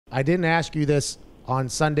I didn't ask you this on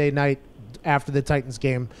Sunday night after the Titans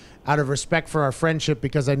game out of respect for our friendship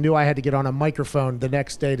because I knew I had to get on a microphone the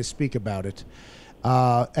next day to speak about it.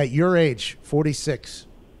 At your age, 46,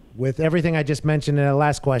 with everything I just mentioned in the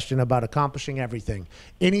last question about accomplishing everything,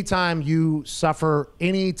 anytime you suffer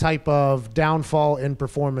any type of downfall in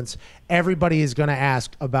performance, everybody is going to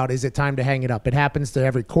ask about, is it time to hang it up? It happens to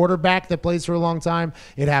every quarterback that plays for a long time.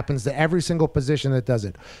 It happens to every single position that does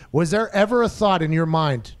it. Was there ever a thought in your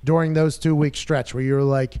mind during those 2-week stretch where you were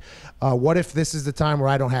like, what if this is the time where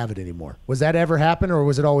I don't have it anymore? Was that ever happen, or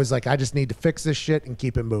was it always like, I just need to fix this shit and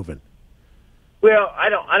keep it moving? Well, I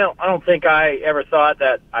don't think I ever thought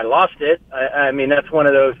that I lost it. I mean, that's one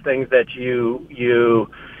of those things that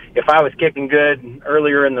if I was kicking good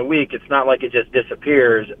earlier in the week, it's not like it just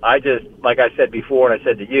disappears. I just, like I said before, and I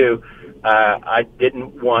said to you, I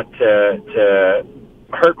didn't want to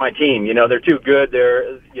hurt my team. You know, they're too good.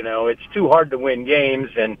 It's too hard to win games,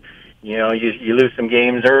 and you lose some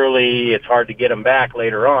games early. It's hard to get them back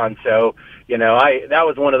later on. So, that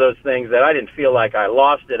was one of those things that I didn't feel like I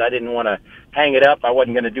lost it. I didn't want to hang it up. I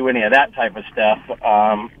wasn't going to do any of that type of stuff.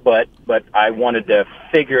 But I wanted to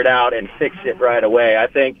figure it out and fix it right away. I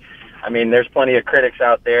mean, there's plenty of critics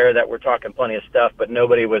out there that were talking plenty of stuff, but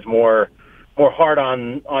nobody was more hard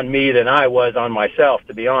on me than I was on myself,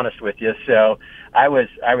 to be honest with you. So I was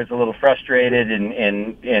a little frustrated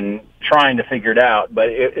in trying to figure it out, but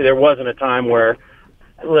there wasn't a time where,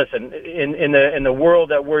 listen, in the world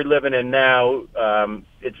that we're living in now,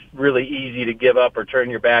 it's really easy to give up or turn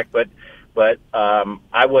your back, but that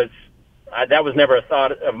was never a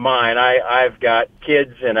thought of mine. I've got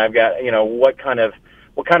kids, and I've got, what kind of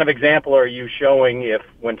example are you showing if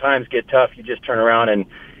when times get tough, you just turn around and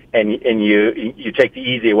you take the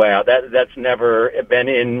easy way out? That's never been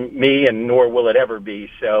in me, and nor will it ever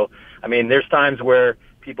be. So, I mean, there's times where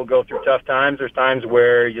people go through tough times. There's times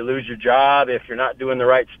where you lose your job if you're not doing the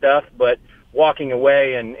right stuff, but walking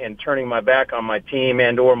away and turning my back on my team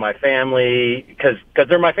and or my family, because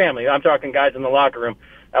they're my family. I'm talking guys in the locker room.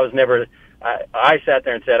 I was never. I sat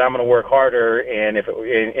there and said, I'm going to work harder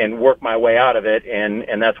and work my way out of it,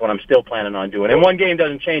 and that's what I'm still planning on doing. And one game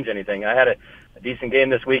doesn't change anything. I had a decent game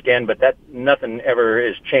this weekend, but nothing ever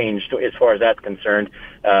has changed as far as that's concerned.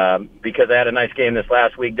 Because I had a nice game this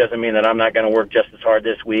last week doesn't mean that I'm not going to work just as hard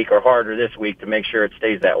this week or harder this week to make sure it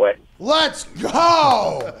stays that way. Let's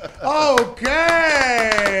go!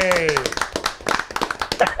 Okay!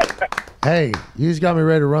 Hey, you just got me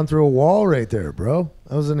ready to run through a wall right there, bro.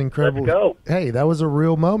 That was an incredible. Let's go. Hey, that was a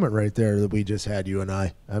real moment right there that we just had, you and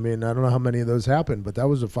I. I mean, I don't know how many of those happened, but that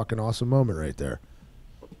was a fucking awesome moment right there.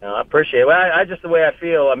 No, I appreciate it. Well, I just the way I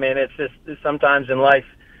feel. I mean, it's just sometimes in life,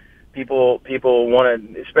 people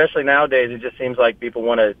want to, especially nowadays, it just seems like people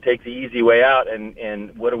want to take the easy way out.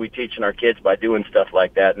 And what are we teaching our kids by doing stuff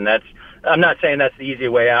like that? And I'm not saying that's the easy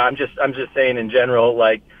way out. I'm just saying in general,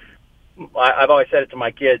 like, I've always said it to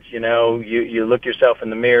my kids, you look yourself in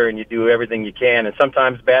the mirror and you do everything you can. And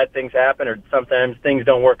sometimes bad things happen, or sometimes things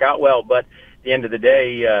don't work out well. But at the end of the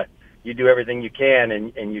day, you do everything you can,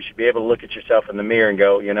 and you should be able to look at yourself in the mirror and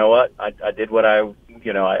go, you know what, I did what I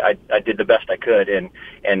did the best I could. And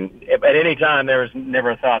at any time, there was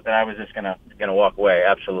never a thought that I was just gonna walk away.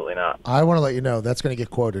 Absolutely not. I want to let you know that's going to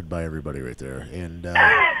get quoted by everybody right there. And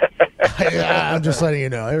I'm just letting you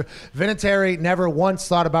know. Vinatieri never once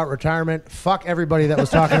thought about retirement. Fuck everybody that was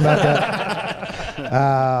talking about that.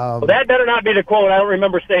 Well, that better not be the quote. I don't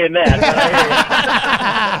remember saying that.